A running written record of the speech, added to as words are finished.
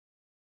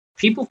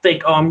People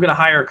think, oh, I'm going to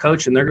hire a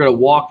coach and they're going to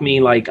walk me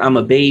like I'm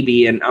a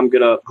baby and I'm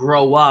going to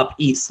grow up,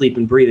 eat, sleep,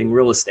 and breathing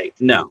real estate.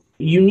 No.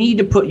 You need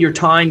to put your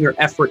time, your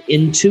effort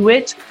into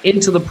it,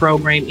 into the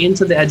program,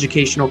 into the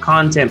educational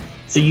content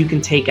so you can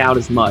take out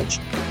as much.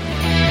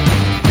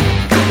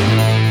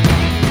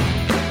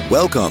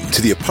 Welcome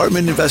to the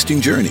Apartment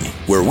Investing Journey,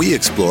 where we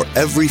explore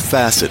every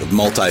facet of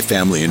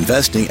multifamily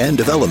investing and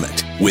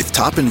development with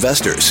top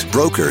investors,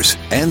 brokers,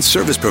 and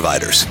service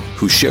providers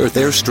who share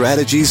their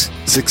strategies,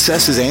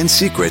 successes, and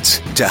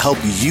secrets to help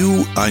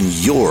you on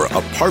your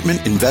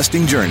apartment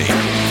investing journey.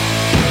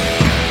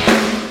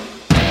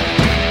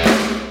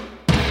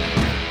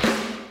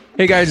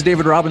 Hey guys,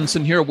 David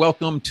Robinson here.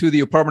 Welcome to the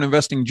Apartment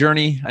Investing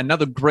Journey.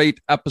 Another great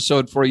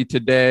episode for you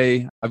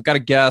today. I've got a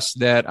guest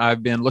that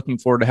I've been looking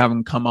forward to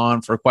having come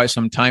on for quite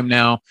some time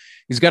now.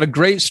 He's got a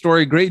great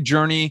story, great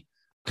journey,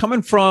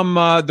 coming from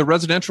the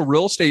residential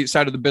real estate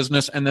side of the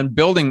business and then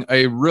building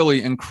a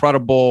really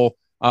incredible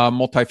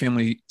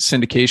multifamily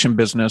syndication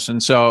business.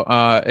 And so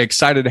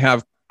excited to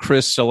have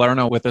Chris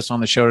Salerno with us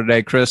on the show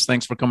today. Chris,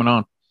 thanks for coming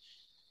on.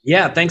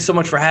 Yeah, thanks so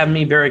much for having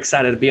me. Very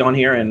excited to be on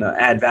here and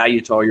add value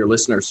to all your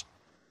listeners.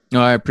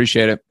 No, I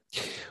appreciate it.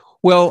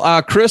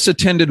 Well, Chris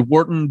attended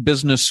Wharton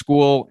Business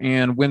School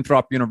and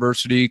Winthrop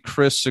University.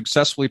 Chris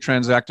successfully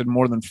transacted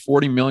more than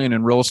 $40 million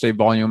in real estate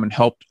volume and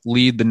helped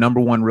lead the number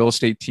one real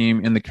estate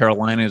team in the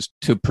Carolinas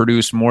to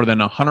produce more than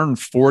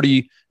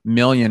 $140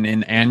 million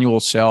in annual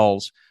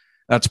sales.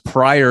 That's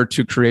prior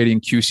to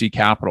creating QC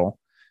Capital.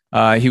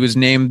 He was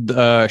named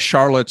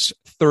Charlotte's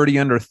 30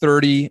 under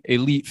 30,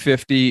 Elite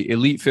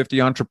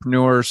 50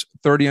 entrepreneurs,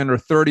 30 under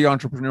 30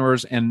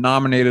 entrepreneurs, and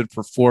nominated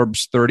for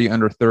Forbes 30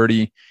 under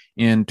 30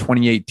 in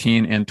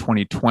 2018 and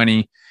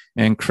 2020.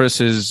 And Chris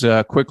has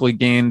quickly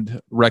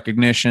gained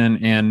recognition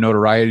and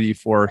notoriety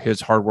for his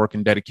hard work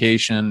and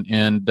dedication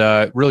and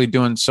really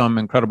doing some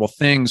incredible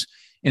things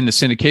in the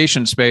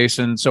syndication space.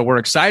 And so we're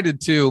excited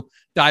to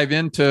dive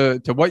into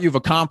what you've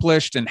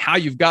accomplished and how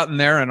you've gotten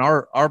there. And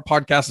our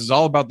podcast is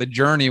all about the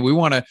journey. We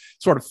want to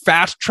sort of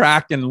fast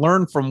track and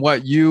learn from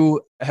what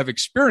you have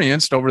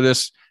experienced over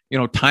this,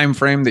 time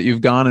frame that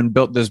you've gone and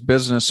built this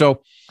business.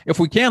 So if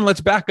we can,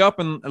 let's back up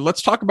and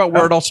let's talk about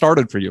where it all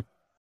started for you.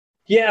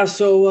 Yeah.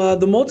 So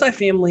the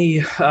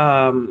multifamily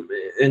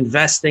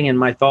investing and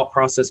my thought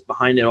process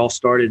behind it all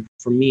started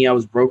for me. I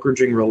was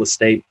brokeraging real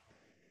estate.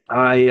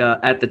 I,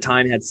 at the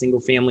time, had single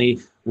family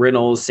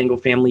rentals, single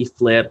family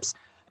flips.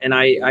 And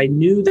I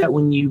knew that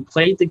when you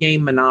played the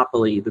game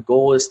Monopoly, the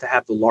goal is to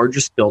have the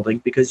largest building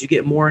because you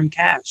get more in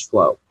cash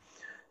flow.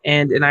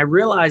 And I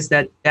realized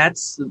that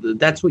that's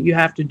what you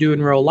have to do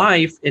in real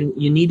life. And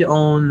you need to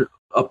own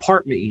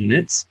apartment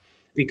units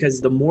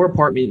because the more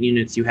apartment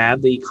units you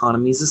have, the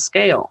economies of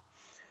scale.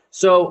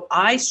 So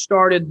I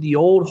started the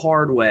old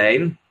hard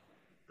way.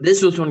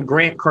 This was when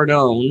Grant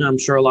Cardone, I'm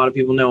sure a lot of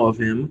people know of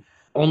him,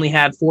 only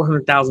had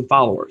 400,000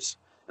 followers.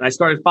 And I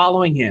started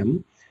following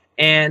him.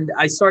 And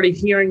I started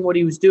hearing what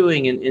he was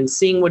doing and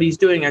seeing what he's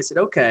doing. I said,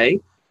 okay.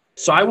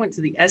 So I went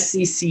to the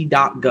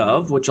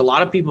SEC.gov, which a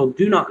lot of people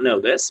do not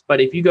know this. But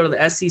if you go to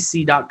the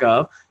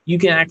SEC.gov, you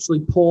can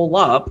actually pull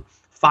up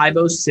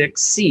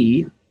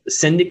 506C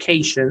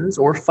syndications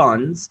or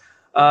funds,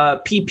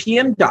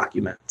 PPM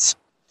documents.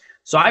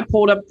 So I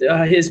pulled up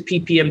his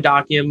PPM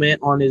document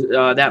on his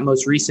that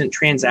most recent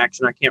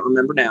transaction. I can't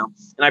remember now.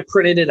 And I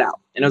printed it out.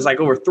 And it was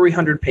like over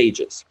 300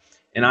 pages.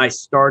 And I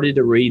started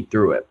to read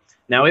through it.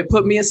 Now, it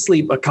put me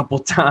asleep a couple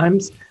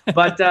times,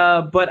 but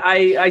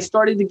I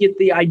started to get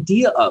the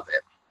idea of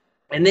it.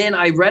 And then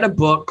I read a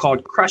book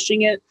called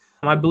Crushing It.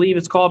 I believe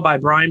it's called by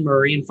Brian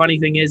Murray. And funny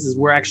thing is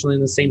we're actually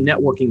in the same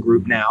networking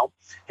group now,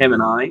 him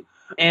and I.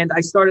 And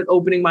I started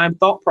opening my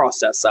thought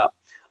process up.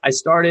 I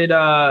started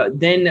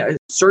then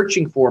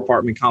searching for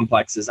apartment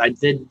complexes. I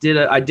did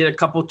a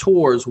couple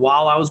tours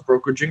while I was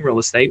brokeraging real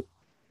estate.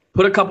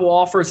 Put a couple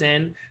offers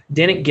in,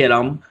 didn't get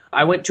them.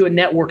 I went to a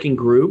networking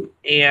group,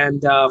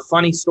 and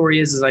funny story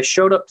is I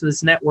showed up to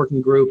this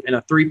networking group in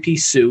a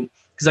three-piece suit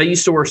because I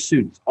used to wear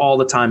suits all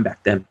the time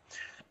back then.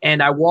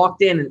 And I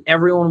walked in, and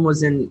everyone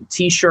was in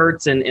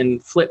T-shirts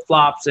and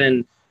flip-flops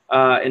and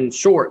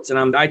shorts.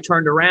 And I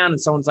turned around, and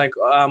someone's like,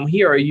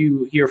 are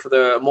you here for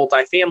the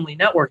multifamily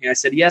networking? I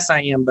said, yes,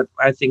 I am, but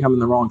I think I'm in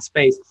the wrong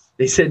space.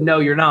 They said, no,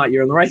 you're not.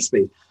 You're in the right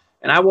space.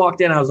 And I walked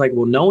in, I was like,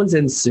 well, no one's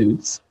in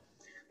suits.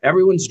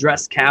 Everyone's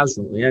dressed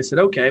casually. I said,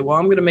 okay, well,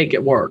 I'm going to make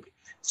it work.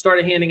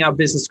 Started handing out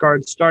business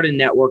cards, started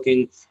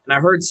networking, and I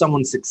heard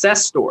someone's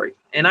success story.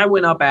 And I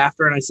went up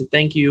after and I said,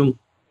 thank you.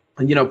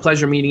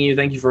 Pleasure meeting you.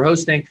 Thank you for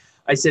hosting.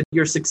 I said,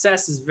 your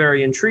success is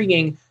very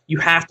intriguing. You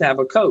have to have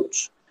a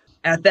coach.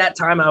 At that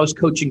time, I was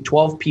coaching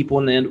 12 people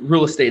in the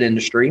real estate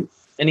industry.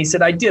 And he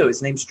said, I do.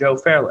 His name's Joe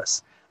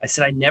Fairless. I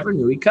said, I never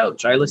knew he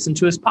coached. I listened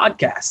to his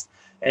podcast.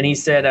 And he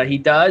said, he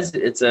does.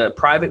 It's a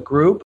private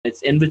group.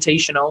 It's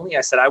invitation only.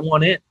 I said, I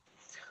want it.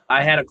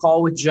 I had a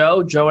call with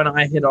Joe. Joe and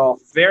I hit off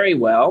very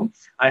well.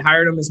 I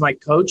hired him as my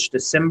coach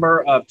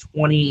December of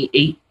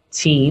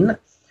 2018.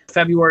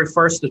 February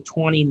 1st of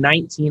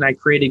 2019, I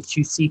created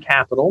QC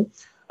Capital.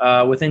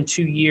 Within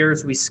 2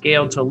 years, we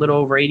scaled to a little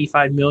over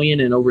 85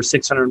 million and over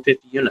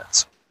 650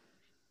 units.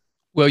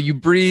 Well, you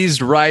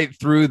breezed right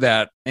through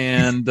that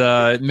and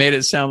it made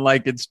it sound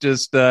like it's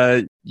just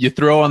you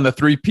throw on the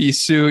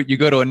three-piece suit, you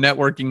go to a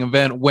networking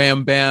event,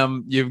 wham,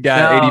 bam, you've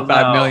got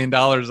 $85 million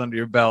under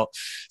your belt.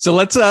 So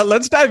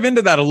let's dive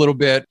into that a little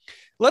bit.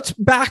 Let's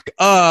back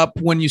up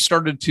when you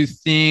started to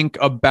think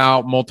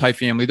about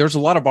multifamily. There's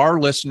a lot of our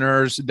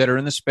listeners that are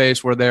in the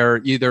space where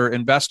they're either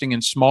investing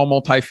in small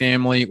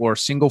multifamily or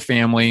single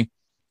family,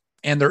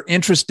 and they're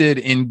interested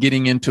in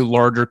getting into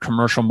larger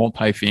commercial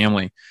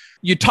multifamily.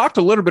 You talked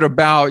a little bit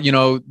about,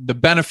 the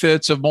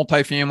benefits of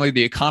multifamily,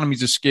 the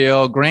economies of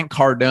scale, Grant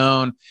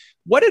Cardone.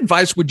 What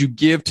advice would you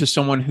give to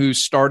someone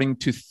who's starting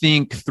to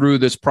think through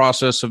this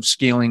process of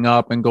scaling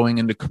up and going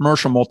into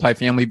commercial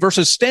multifamily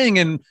versus staying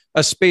in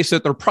a space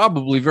that they're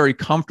probably very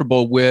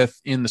comfortable with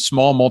in the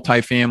small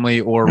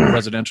multifamily or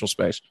residential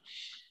space?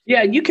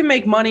 Yeah, you can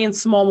make money in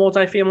small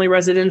multifamily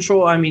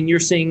residential. I mean,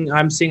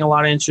 I'm seeing a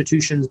lot of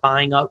institutions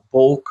buying up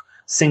bulk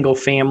single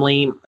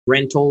family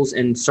rentals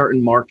in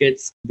certain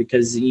markets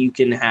because you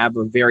can have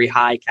a very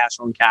high cash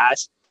on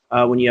cash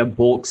when you have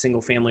bulk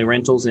single family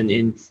rentals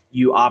and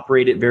you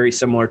operate it very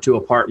similar to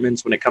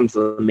apartments when it comes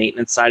to the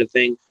maintenance side of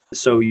things.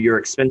 So your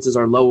expenses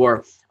are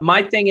lower.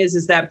 My thing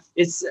is that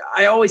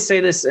I always say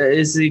this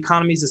is the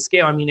economies of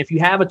scale. I mean, if you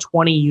have a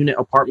 20 unit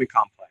apartment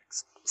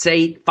complex,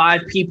 say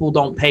 5 people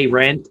don't pay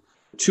rent,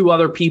 2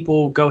 other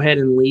people go ahead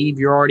and leave.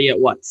 You're already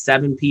at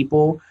 7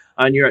 people.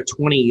 And you're at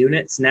 20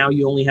 units. Now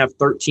you only have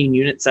 13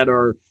 units that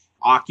are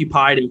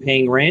occupied and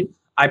paying rent.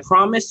 I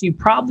promise you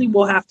probably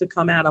will have to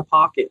come out of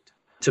pocket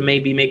to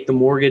maybe make the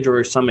mortgage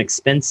or some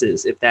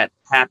expenses if that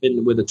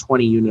happened with a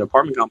 20 unit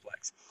apartment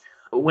complex.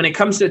 When it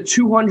comes to a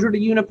 200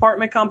 unit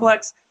apartment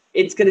complex,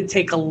 it's going to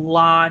take a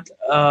lot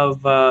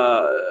of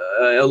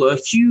a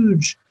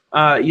huge,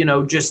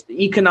 just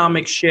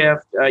economic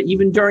shift.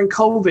 Even during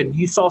COVID,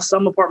 you saw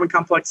some apartment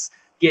complexes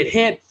get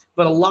hit.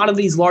 But a lot of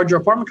these larger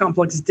apartment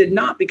complexes did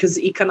not because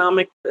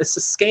it's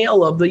the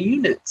scale of the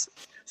units.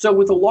 So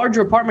with a larger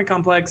apartment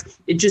complex,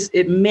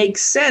 it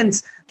makes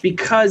sense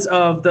because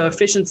of the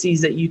efficiencies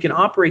that you can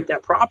operate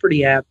that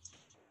property at.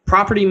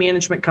 Property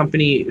management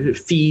company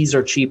fees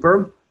are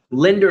cheaper.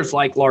 Lenders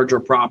like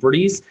larger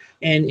properties,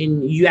 and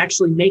you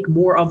actually make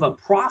more of a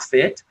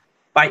profit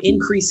by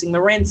increasing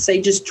the rent, say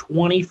just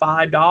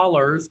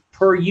 $25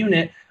 per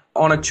unit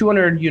on a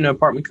 200 unit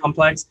apartment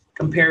complex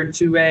compared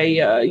to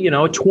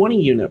a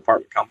 20 unit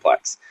apartment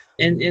complex.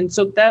 And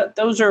so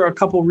those are a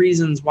couple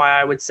reasons why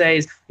I would say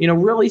is,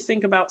 really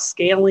think about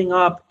scaling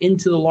up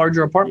into the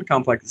larger apartment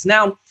complexes.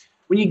 Now,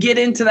 when you get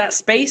into that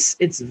space,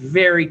 it's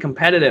very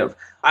competitive.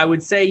 I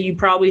would say you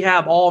probably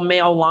have all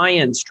male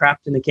lions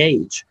trapped in a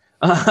cage.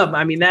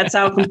 That's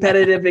how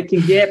competitive it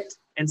can get.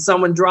 And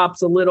someone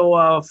drops a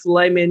little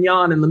filet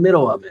mignon in the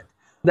middle of it.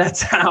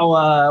 That's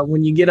how,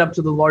 when you get up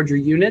to the larger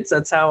units,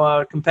 that's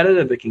how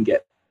competitive it can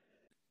get.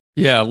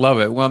 Yeah, I love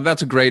it. Well,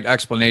 that's a great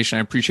explanation.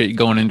 I appreciate you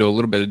going into a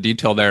little bit of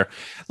detail there.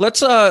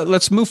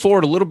 Let's move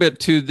forward a little bit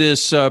to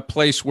this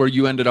place where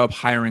you ended up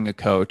hiring a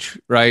coach,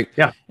 right?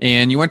 Yeah.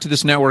 And you went to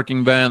this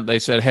networking event. They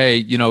said, hey,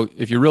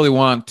 if you really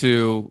want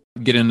to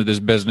get into this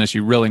business,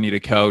 you really need a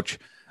coach.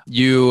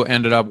 You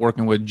ended up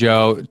working with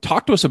Joe.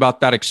 Talk to us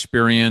about that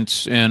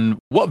experience and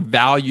what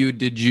value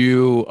did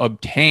you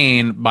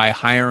obtain by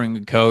hiring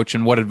a coach,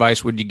 and what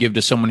advice would you give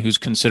to someone who's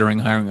considering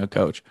hiring a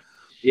coach?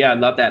 Yeah, I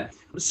love that.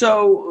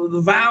 So the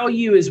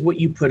value is what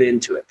you put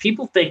into it.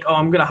 People think,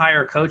 I'm going to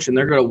hire a coach and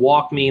they're going to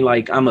walk me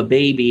like I'm a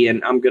baby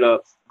and I'm going to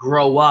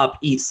grow up,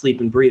 eat,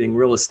 sleep, and breathing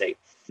real estate.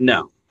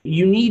 No,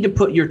 you need to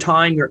put your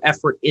time, your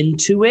effort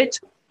into it,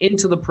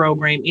 into the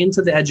program,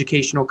 into the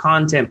educational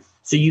content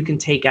so you can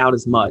take out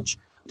as much.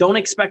 Don't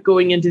expect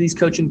going into these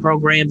coaching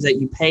programs that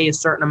you pay a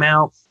certain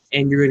amount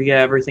and you're going to get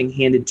everything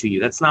handed to you.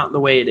 That's not the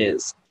way it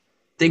is.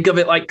 Think of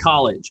it like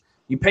college.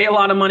 You pay a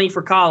lot of money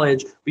for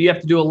college, but you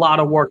have to do a lot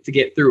of work to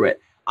get through it.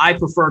 I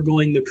prefer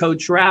going the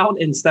coach route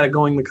instead of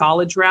going the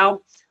college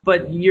route,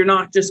 but you're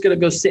not just going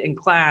to go sit in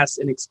class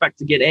and expect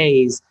to get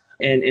A's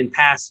and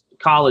pass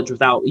college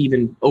without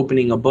even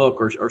opening a book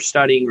or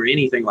studying or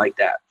anything like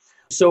that.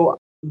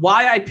 So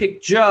why I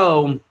picked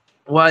Joe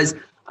was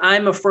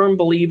I'm a firm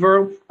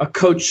believer a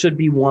coach should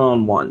be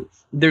one-on-one.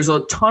 There's a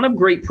ton of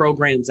great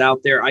programs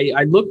out there.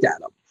 I looked at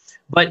them,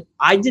 but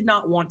I did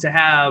not want to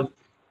have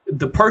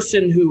the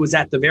person who was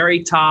at the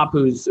very top,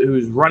 who's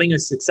running a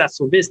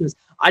successful business.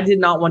 I did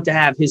not want to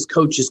have his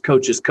coach's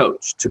coach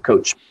to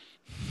coach.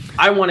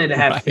 I wanted to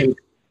have him.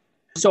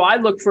 So I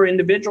look for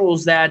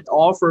individuals that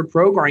offer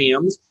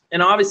programs,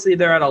 and obviously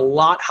they're at a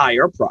lot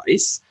higher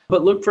price,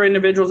 but look for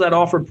individuals that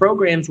offer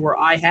programs where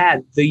I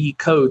had the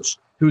coach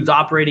who's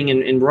operating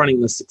and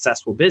running the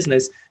successful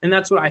business. And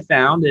that's what I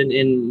found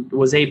and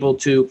was able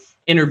to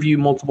interview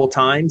multiple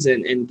times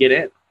and get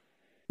in.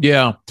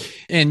 Yeah.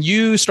 And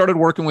you started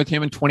working with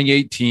him in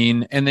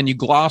 2018, and then you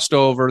glossed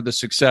over the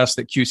success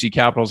that QC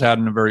Capital's had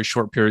in a very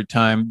short period of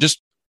time.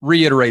 Just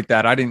reiterate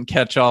that. I didn't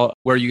catch all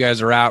where you guys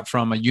are at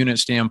from a unit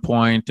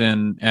standpoint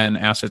and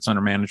assets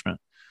under management.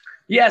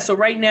 Yeah. So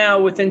right now,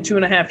 within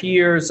 2.5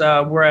 years,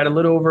 we're at a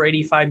little over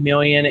 85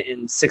 million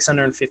in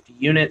 650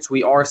 units.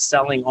 We are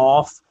selling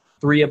off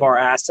 3 of our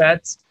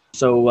assets.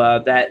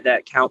 So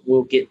that count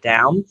will get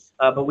down.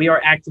 But we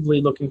are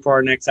actively looking for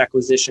our next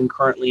acquisition,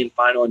 currently in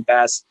final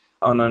invest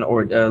on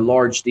a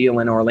large deal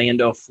in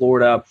Orlando,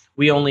 Florida.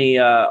 We only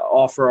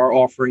offer our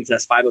offerings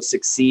as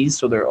 506Cs,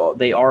 so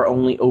they are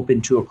only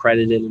open to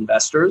accredited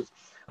investors.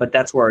 But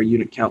that's where our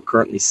unit count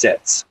currently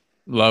sits.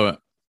 Love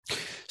it.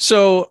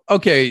 So,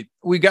 okay,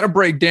 we got to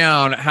break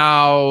down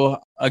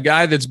how a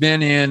guy that's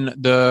been in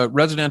the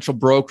residential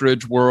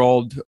brokerage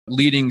world,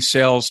 leading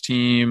sales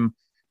team,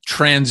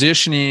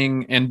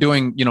 transitioning and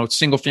doing,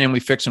 single family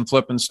fix and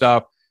flip and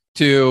stuff,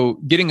 to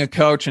getting a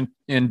coach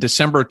in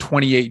December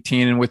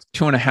 2018, and with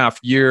 2.5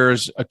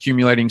 years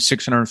accumulating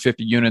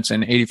 650 units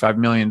and $85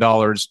 million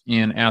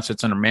in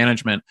assets under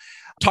management.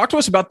 Talk to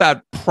us about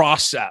that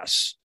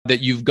process that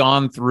you've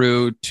gone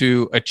through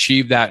to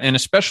achieve that, and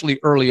especially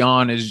early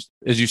on as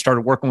you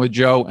started working with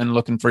Joe and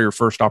looking for your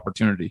first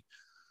opportunity.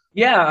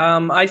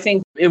 Yeah, I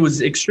think it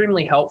was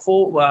extremely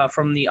helpful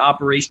from the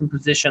operation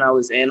position I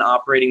was in,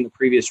 operating the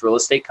previous real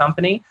estate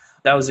company.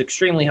 That was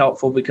extremely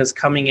helpful because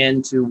coming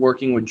into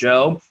working with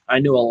Joe, I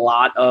knew a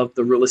lot of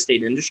the real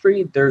estate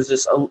industry. There's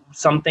just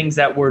some things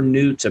that were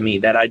new to me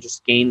that I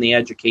just gained the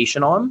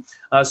education on.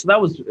 So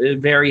that was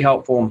very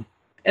helpful.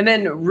 And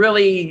then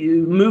really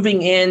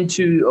moving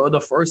into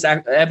the first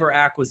ever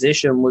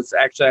acquisition was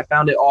actually, I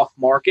found it off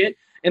market.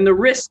 And the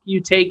risk you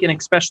take, and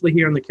especially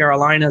here in the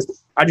Carolinas,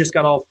 I just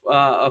got off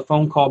a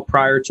phone call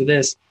prior to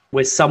this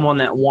with someone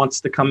that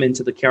wants to come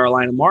into the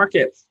Carolina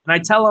market. And I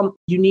tell them,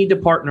 you need to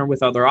partner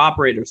with other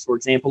operators, for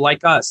example,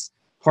 like us.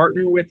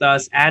 Partner with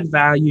us, add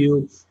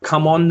value,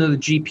 come on the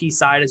GP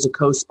side as a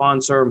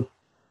co-sponsor.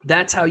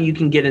 That's how you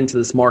can get into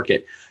this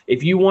market.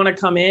 If you want to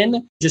come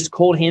in just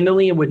cold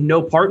handedly and with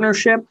no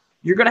partnership,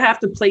 you're going to have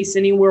to place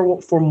anywhere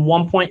from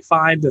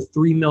 $1.5 to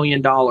 $3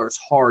 million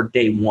hard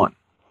day one.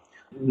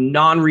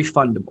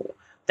 Non-refundable.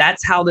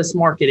 That's how this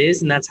market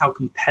is, and that's how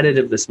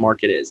competitive this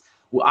market is.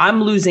 Well,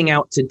 I'm losing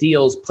out to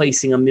deals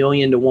placing $1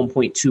 million to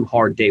 1.2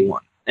 hard day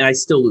one, and I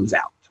still lose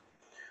out.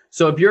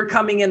 So if you're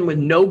coming in with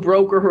no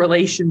broker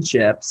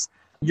relationships,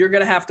 you're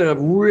going to have to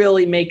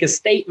really make a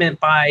statement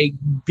by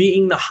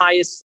being the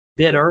highest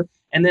bidder,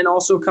 and then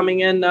also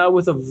coming in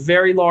with a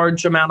very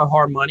large amount of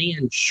hard money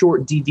and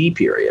short DD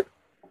period.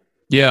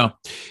 Yeah.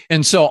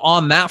 And so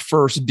on that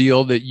first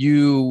deal that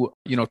you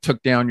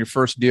took down, your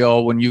first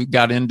deal when you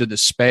got into the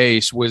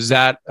space, was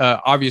that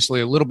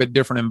obviously a little bit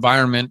different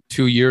environment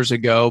 2 years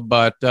ago,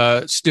 but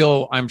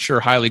still, I'm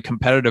sure, highly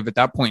competitive at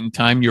that point in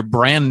time. You're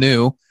brand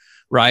new,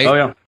 right? Oh,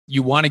 yeah.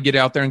 You want to get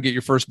out there and get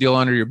your first deal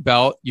under your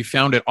belt. You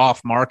found it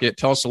off market.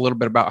 Tell us a little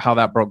bit about how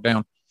that broke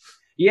down.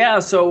 Yeah.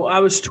 So I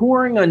was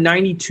touring a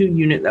 92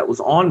 unit that was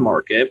on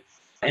market.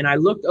 And I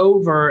looked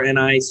over and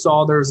I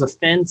saw there's a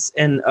fence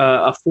and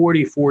a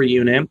 44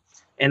 unit.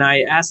 And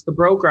I asked the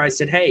broker, I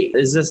said, hey,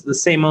 is this the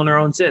same owner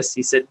owns this?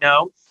 He said,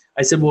 no.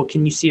 I said, well,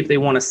 can you see if they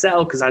want to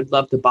sell? Because I'd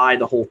love to buy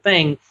the whole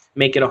thing,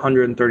 make it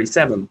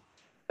 137.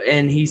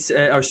 And he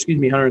said,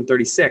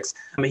 136.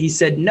 He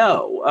said,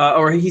 no.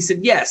 Or he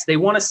said, yes, they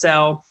want to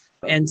sell.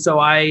 And so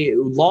I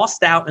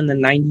lost out in the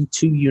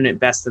 92 unit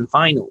best and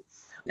final.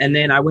 And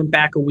then I went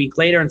back a week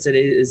later and said,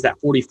 is that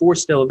 44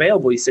 still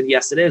available? He said,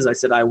 yes, it is. I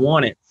said, I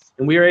want it.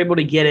 And we were able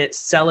to get it,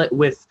 sell it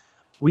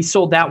we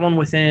sold that one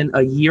within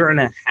a year and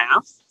a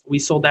half. We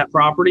sold that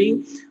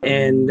property,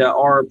 and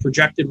our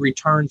projected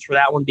returns for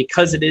that one,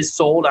 because it is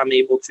sold, I'm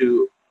able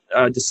to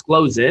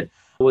disclose it,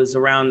 was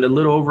around a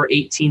little over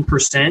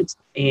 18%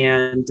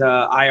 and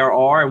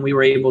IRR, and we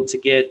were able to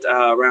get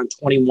around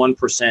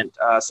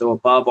 21%, so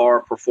above our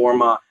pro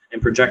forma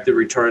and projected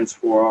returns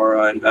for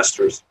our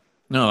investors.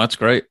 No, that's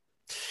great.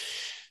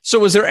 So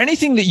was there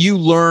anything that you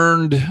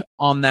learned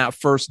on that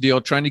first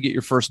deal, trying to get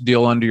your first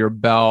deal under your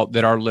belt,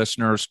 that our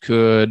listeners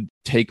could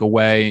take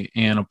away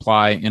and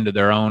apply into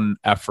their own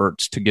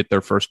efforts to get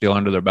their first deal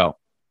under their belt?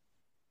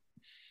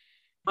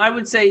 I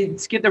would say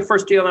to get their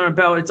first deal under their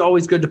belt, it's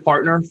always good to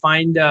partner.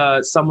 Find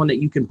someone that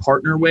you can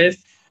partner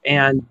with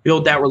and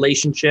build that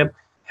relationship.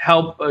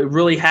 Help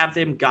really have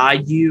them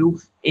guide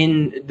you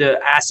in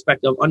the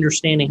aspect of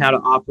understanding how to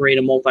operate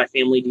a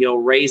multifamily deal,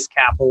 raise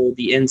capital,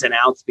 the ins and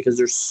outs, because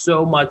there's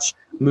so much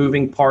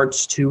moving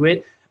parts to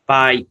it.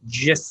 By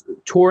just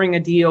touring a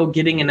deal,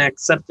 getting an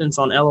acceptance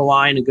on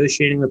LOI,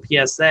 negotiating the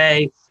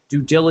PSA,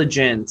 due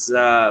diligence,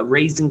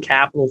 raising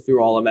capital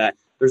through all of that.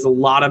 There's a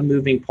lot of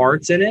moving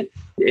parts in it.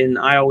 And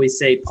I always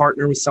say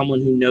partner with someone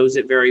who knows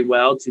it very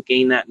well to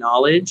gain that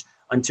knowledge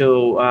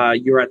until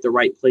you're at the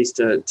right place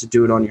to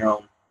do it on your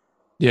own.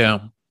 Yeah,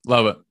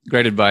 love it.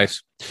 Great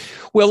advice.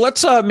 Well,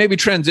 let's maybe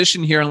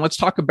transition here and let's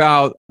talk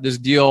about this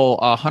deal,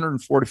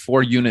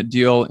 144 unit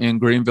deal in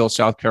Greenville,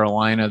 South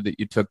Carolina that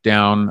you took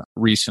down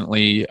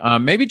recently.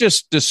 Maybe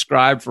just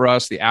describe for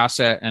us the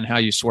asset and how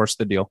you sourced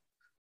the deal.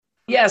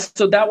 Yes,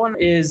 so that one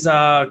is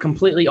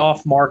completely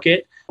off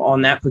market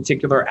on that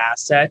particular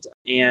asset.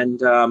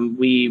 And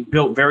we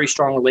built very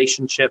strong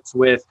relationships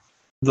with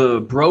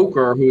the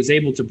broker who was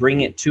able to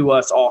bring it to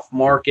us off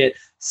market.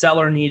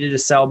 Seller needed to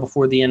sell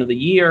before the end of the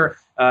year.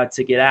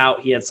 to get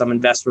out. He had some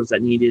investors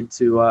that needed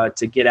to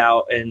get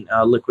out and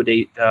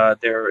liquidate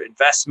their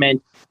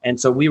investment. And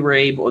so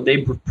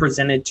they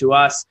presented to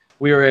us.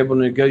 We were able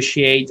to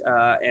negotiate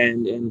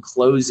and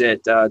close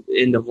it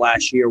end of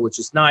last year, which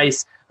is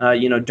nice.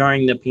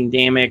 During the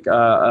pandemic,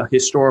 a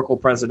historical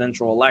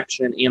presidential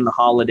election and the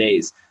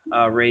holidays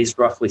raised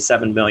roughly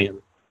 $7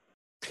 million.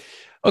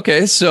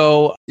 Okay,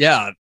 so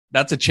yeah,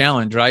 that's a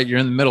challenge, right? You're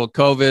in the middle of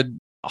COVID,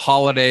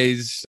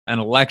 holidays, and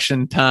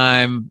election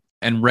time,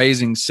 and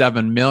raising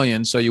 $7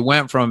 million. So you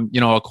went from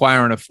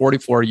acquiring a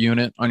 44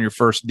 unit on your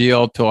first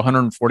deal to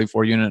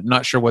 144 unit.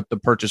 Not sure what the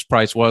purchase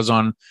price was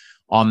on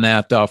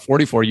that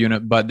 44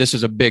 unit, but this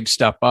is a big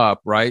step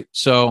up, right?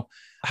 So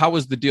how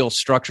was the deal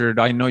structured?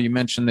 I know you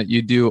mentioned that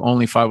you do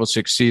only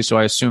 506C, so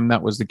I assume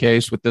that was the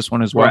case with this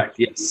one as well. Correct.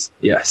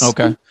 Yes.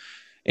 Okay.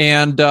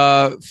 And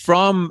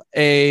from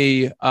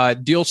a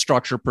deal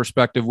structure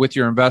perspective with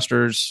your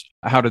investors,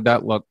 how did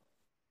that look?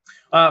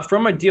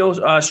 From a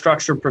deal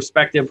structure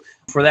perspective,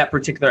 for that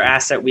particular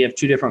asset, we have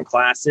two different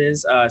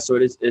classes. So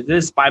it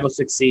is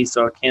 506C,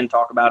 so I can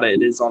talk about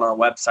it. It is on our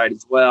website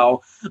as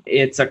well.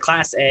 It's a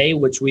Class A,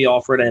 which we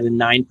offered at a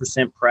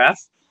 9% pref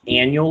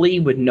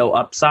annually with no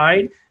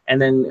upside. And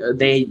then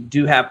they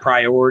do have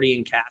priority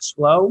in cash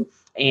flow.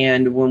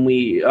 And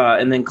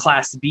and then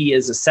Class B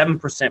is a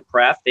 7%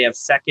 pref. They have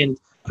second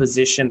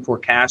position for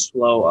cash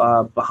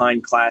flow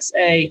behind Class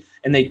A,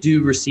 and they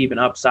do receive an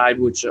upside,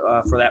 which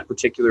for that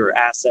particular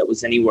asset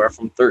was anywhere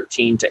from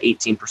 13 to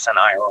 18%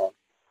 IRR.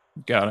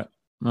 Got it.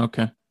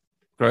 Okay,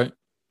 great.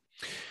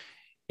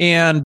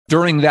 And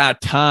during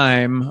that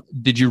time,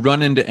 did you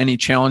run into any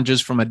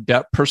challenges from a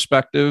debt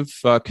perspective,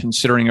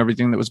 considering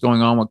everything that was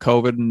going on with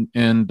COVID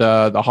and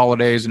the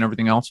holidays and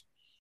everything else?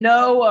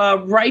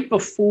 No, right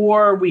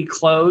before we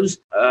closed,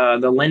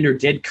 the lender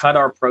did cut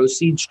our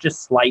proceeds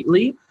just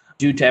slightly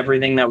due to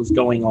everything that was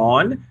going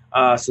on.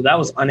 So that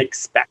was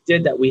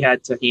unexpected that we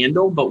had to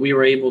handle, but we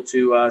were able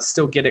to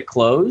still get it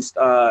closed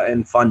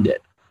and fund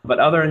it. But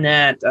other than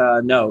that,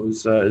 no, it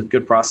was a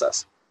good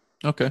process.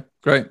 Okay,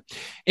 great.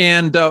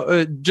 And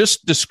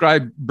just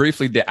describe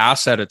briefly the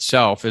asset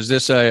itself. Is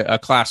this a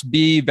Class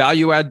B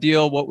value add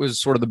deal? What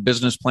was sort of the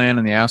business plan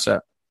and the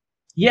asset?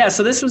 Yeah,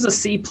 so this was a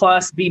C+,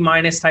 B-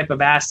 type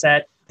of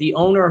asset. The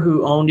owner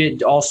who owned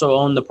it also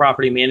owned the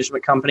property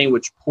management company,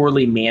 which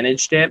poorly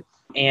managed it.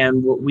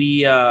 And what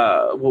we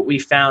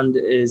found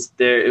is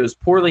it was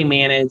poorly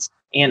managed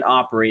and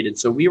operated.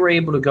 So we were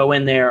able to go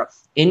in there,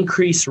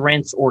 increase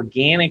rents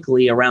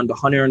organically around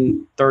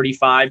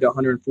 $135 to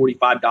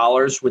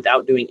 $145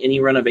 without doing any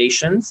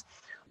renovations.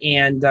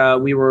 And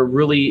we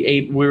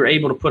were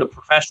able to put a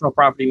professional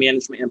property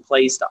management in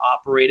place to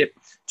operate it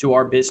to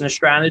our business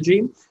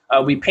strategy.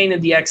 We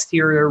painted the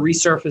exterior,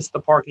 resurfaced the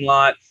parking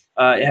lot.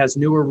 It has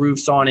newer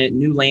roofs on it,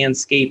 new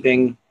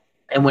landscaping.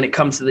 And when it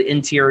comes to the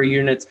interior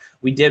units,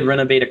 we did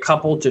renovate a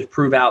couple to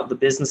prove out the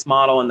business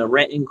model and the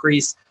rent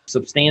increase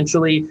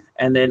substantially.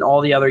 And then all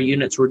the other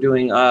units we're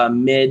doing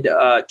mid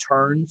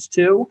turns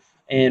too.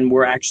 And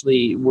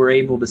we're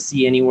able to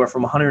see anywhere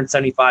from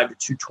 175 to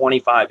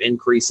 225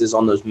 increases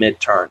on those mid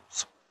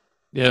turns.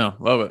 Yeah,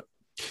 love it.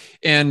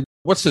 And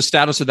what's the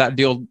status of that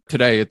deal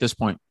today at this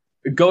point?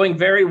 Going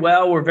very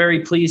well. We're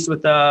very pleased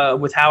with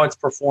how it's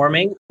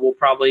performing. We'll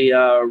probably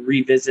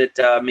revisit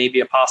maybe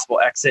a possible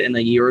exit in a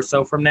year or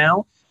so from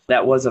now.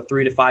 That was a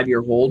 3 to 5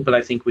 year hold, but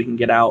I think we can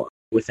get out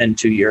within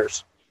 2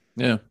 years.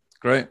 Yeah,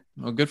 great.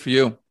 Well, good for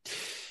you.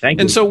 Thank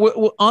you. And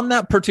so on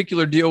that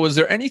particular deal, was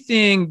there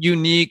anything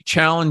unique,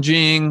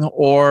 challenging,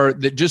 or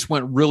that just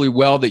went really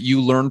well that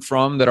you learned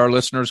from that our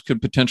listeners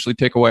could potentially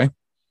take away?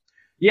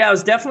 Yeah, it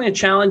was definitely a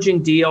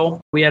challenging deal.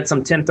 We had some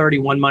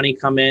 1031 money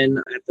come in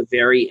at the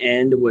very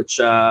end, which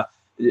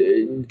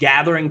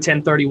gathering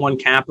 1031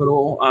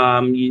 capital,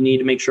 you need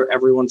to make sure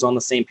everyone's on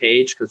the same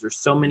page because there's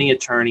so many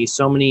attorneys,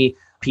 so many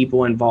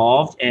people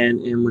involved.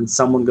 And when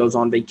someone goes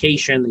on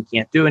vacation, they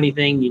can't do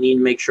anything. You need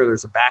to make sure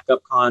there's a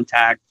backup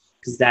contact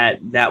because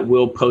that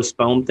will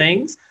postpone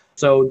things.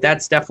 So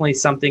that's definitely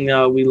something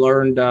we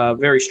learned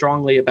very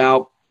strongly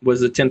about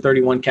was the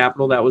 1031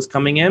 capital that was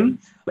coming in.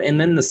 And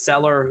then the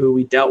seller who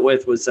we dealt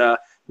with was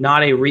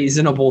not a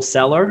reasonable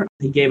seller.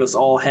 He gave us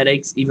all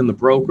headaches, even the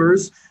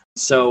brokers.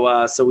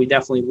 So we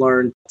definitely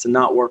learned to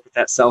not work with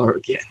that seller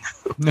again.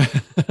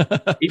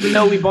 Even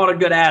though we bought a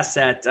good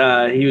asset,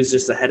 he was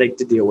just a headache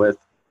to deal with.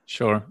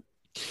 Sure.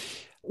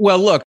 Well,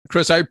 look,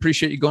 Chris, I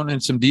appreciate you going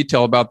into some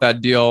detail about that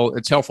deal.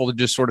 It's helpful to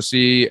just sort of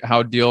see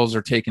how deals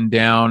are taken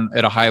down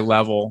at a high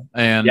level.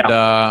 And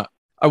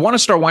I want to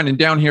start winding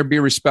down here, be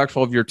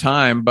respectful of your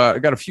time, but I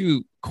got a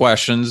few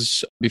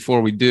questions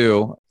before we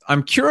do.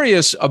 I'm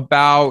curious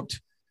about,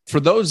 for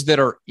those that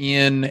are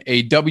in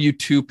a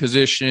W-2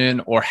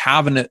 position or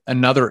having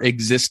another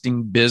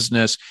existing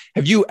business,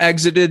 have you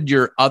exited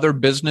your other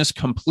business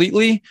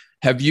completely?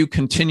 Have you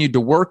continued to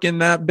work in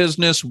that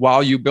business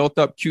while you built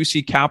up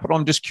QC Capital?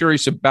 I'm just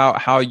curious about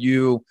how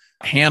you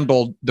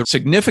handled the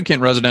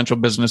significant residential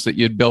business that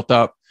you'd built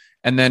up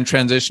and then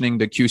transitioning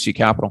to QC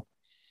Capital.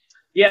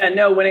 Yeah,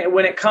 no.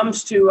 When it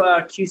comes to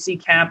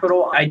QC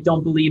Capital, I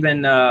don't believe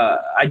in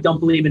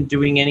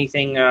doing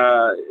anything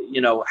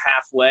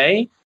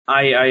halfway.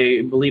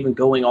 I believe in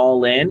going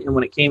all in. And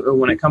when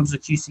it comes to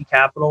QC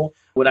Capital,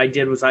 what I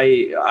did was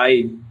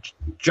I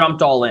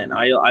jumped all in.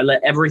 I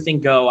let everything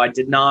go. I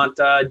did not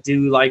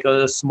do like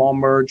a small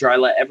merger. I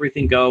let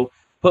everything go.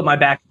 Put my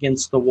back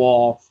against the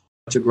wall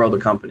to grow the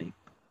company.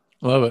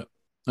 Love it.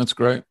 That's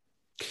great.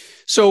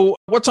 So,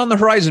 what's on the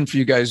horizon for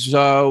you guys?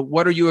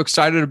 What are you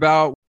excited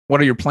about? What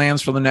are your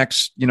plans for the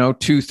next,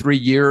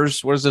 2-3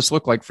 years? What does this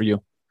look like for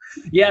you?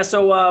 Yeah,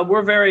 so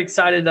we're very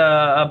excited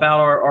about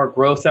our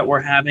growth that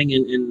we're having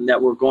and that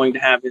we're going to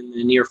have in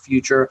the near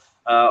future.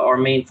 Our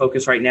main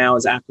focus right now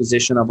is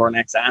acquisition of our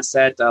next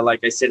asset.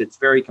 Like I said, it's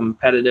very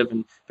competitive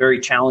and very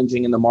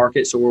challenging in the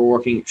market. So we're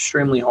working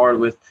extremely hard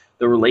with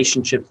the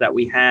relationships that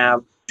we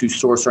have to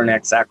source our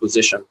next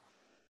acquisition.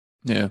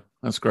 Yeah,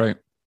 that's great.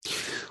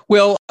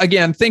 Well,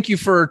 again, thank you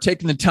for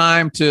taking the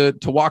time to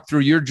walk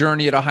through your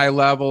journey at a high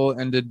level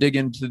and to dig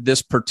into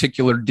this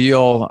particular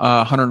deal,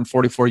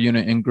 144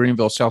 unit in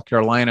Greenville, South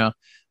Carolina.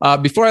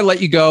 Before I let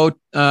you go,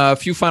 a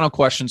few final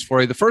questions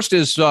for you. The first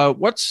is,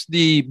 what's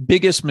the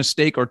biggest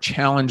mistake or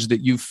challenge that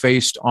you've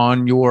faced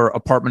on your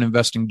apartment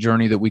investing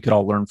journey that we could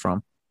all learn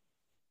from?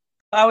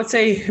 I would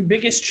say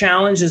biggest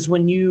challenge is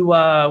when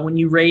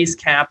you raise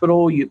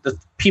capital, the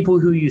people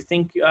who you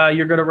think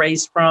you're going to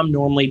raise from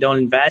normally don't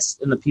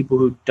invest, and the people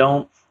who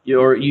don't,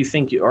 you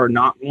think you are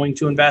not going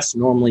to invest,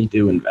 normally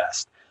do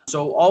invest.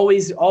 So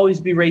always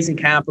be raising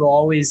capital,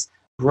 always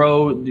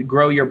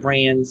grow your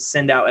brand,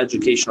 send out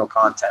educational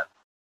content.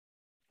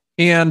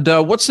 And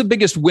what's the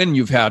biggest win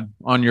you've had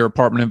on your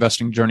apartment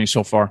investing journey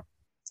so far?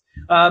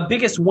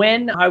 Biggest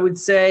win, I would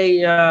say,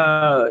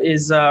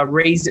 is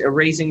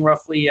raising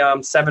roughly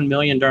 $7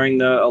 million during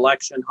the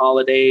election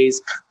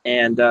holidays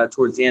and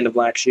towards the end of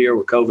last year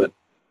with COVID.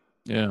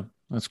 Yeah,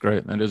 that's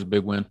great. That is a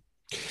big win.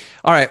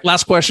 All right,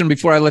 last question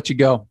before I let you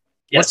go.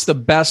 Yes. What's the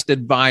best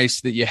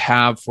advice that you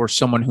have for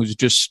someone who's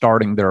just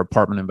starting their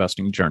apartment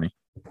investing journey?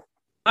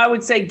 I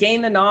would say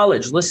gain the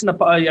knowledge. Listen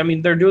to,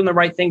 they're doing the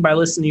right thing by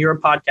listening to your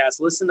podcast.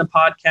 Listen to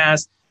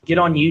podcasts, get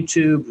on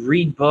YouTube,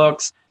 read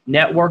books,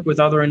 network with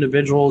other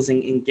individuals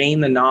and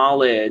gain the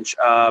knowledge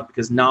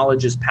because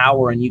knowledge is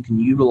power and you can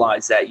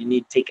utilize that. You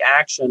need to take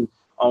action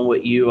on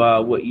what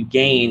you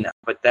gain.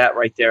 But that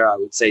right there, I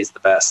would say, is the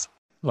best.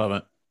 Love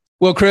it.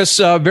 Well, Chris,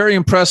 very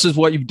impressive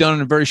what you've done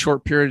in a very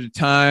short period of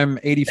time.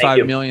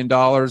 $85 million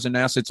in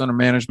assets under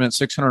management,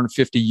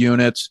 650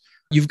 units.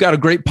 You've got a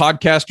great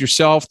podcast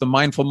yourself, the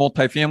Mindful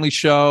Multifamily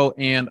Show,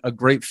 and a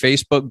great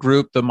Facebook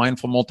group, the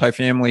Mindful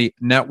Multifamily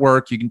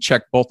Network. You can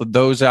check both of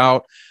those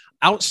out.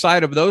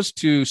 Outside of those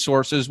two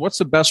sources, what's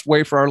the best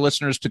way for our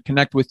listeners to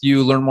connect with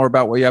you, learn more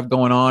about what you have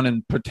going on,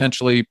 and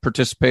potentially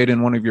participate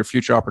in one of your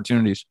future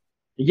opportunities?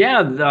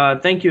 Yeah,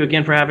 thank you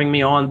again for having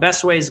me on.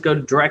 Best way is go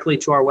directly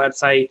to our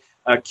website,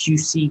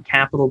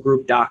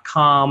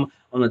 qccapitalgroup.com.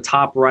 On the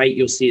top right,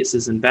 you'll see it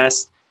says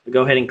invest.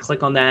 Go ahead and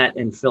click on that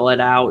and fill it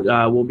out.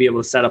 We'll be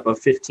able to set up a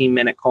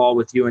 15-minute call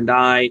with you and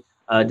I,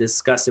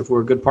 discuss if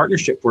we're a good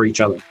partnership for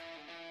each other.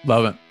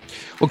 Love it.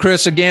 Well,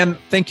 Chris, again,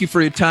 thank you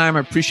for your time.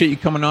 I appreciate you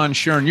coming on,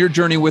 sharing your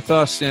journey with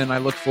us, and I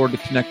look forward to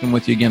connecting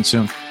with you again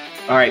soon.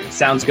 All right.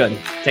 Sounds good.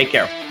 Take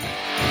care.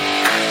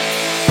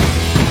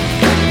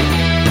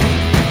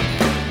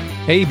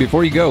 Hey,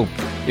 before you go,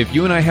 if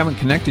you and I haven't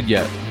connected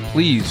yet,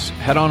 please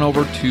head on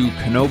over to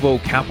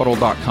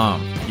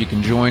canovocapital.com. You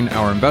can join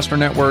our investor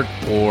network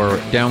or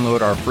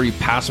download our free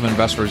passive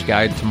investor's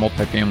guide to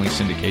multifamily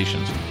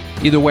syndications.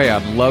 Either way,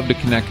 I'd love to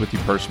connect with you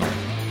personally.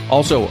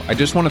 Also, I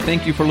just want to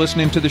thank you for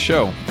listening to the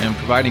show and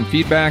providing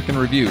feedback and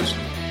reviews.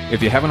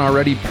 If you haven't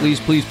already, please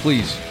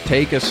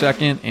take a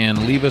second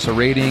and leave us a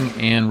rating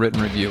and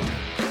written review.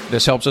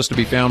 This helps us to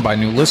be found by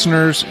new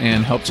listeners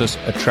and helps us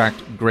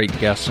attract great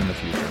guests in the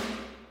future.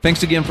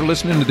 Thanks again for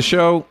listening to the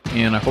show,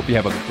 and I hope you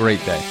have a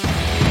great day.